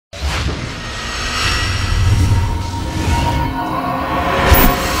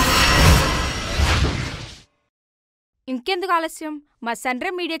ఇంకెందుకు ఆలస్యం, మా సన్రే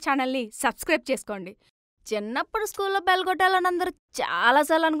మీడియా ఛానల్ని సబ్స్క్రైబ్ చేసుకోండి. చిన్నప్పుడు స్కూల్లో బెల్ కొట్టాలని అందరూ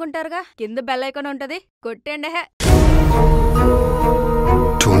చాలాసార్లు అనుకుంటారుగా, కింద బెల్ ఐకాన్ ఉంటుంది, కొట్టండి.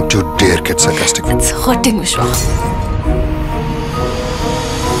 Don't you dare get sarcastic. It's hurting, Vishwa.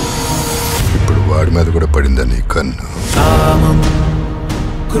 ఇప్పుడు వాడి మీద కూడా పడిందా నీ కన్ను? కామం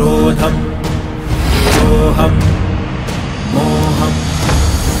క్రోధం మోహం మోహం.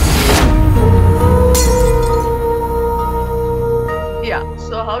 Yeah,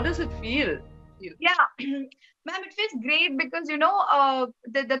 so how does it feel? Yeah, ma'am, it feels great because, you know,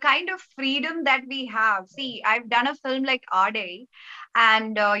 the kind of freedom that we have. See, I've done a film like Our Day,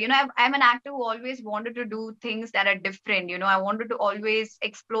 and, you know, I'm an actor who always wanted to do things that are different. You know, I wanted to always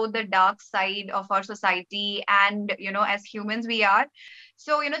explore the dark side of our society and, you know, as humans we are.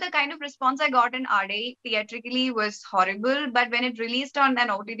 So, you know, the kind of response I got in Our Day theatrically was horrible, but when it released on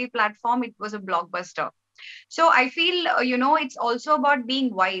an OTT platform, it was a blockbuster. So I feel, you know, it's also about being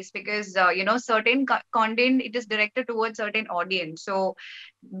wise because, you know, certain content, it is directed towards certain audience. So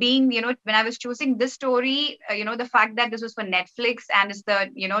being, you know, when I was choosing this story, you know, the fact that this was for Netflix and it's the,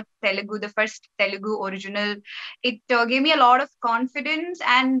 you know, Telugu, the first Telugu original, it gave me a lot of confidence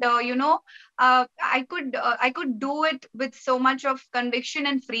and, you know, I could do it with so much of conviction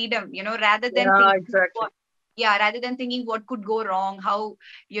and freedom, you know, rather than rather than thinking what could go wrong, how,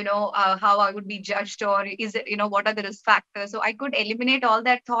 you know, how I would be judged, or is it, you know, what are the risk factors. So I could eliminate all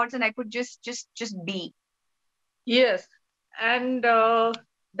that thoughts and I could just be. Yes, and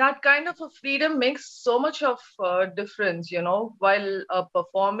that kind of a freedom makes so much of difference, you know, while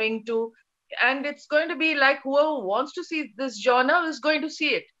performing too. And it's going to be like whoever wants to see this genre is going to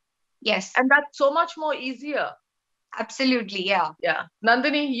see it. Yes. And that's so much more easier. Absolutely, yeah. Yeah.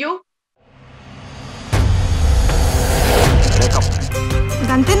 Nandini, you?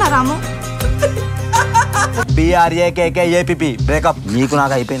 గంతేనా రాము? BRAKKAPP breakup. నీకు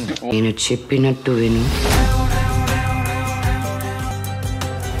నాకు అయిపోయింది. నేను చెప్పినట్టు విను.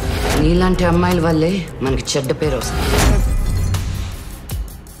 నీలాంటి అమ్మాయిల వల్లే మనకి చెడ్డ పేరు వస్తుంది.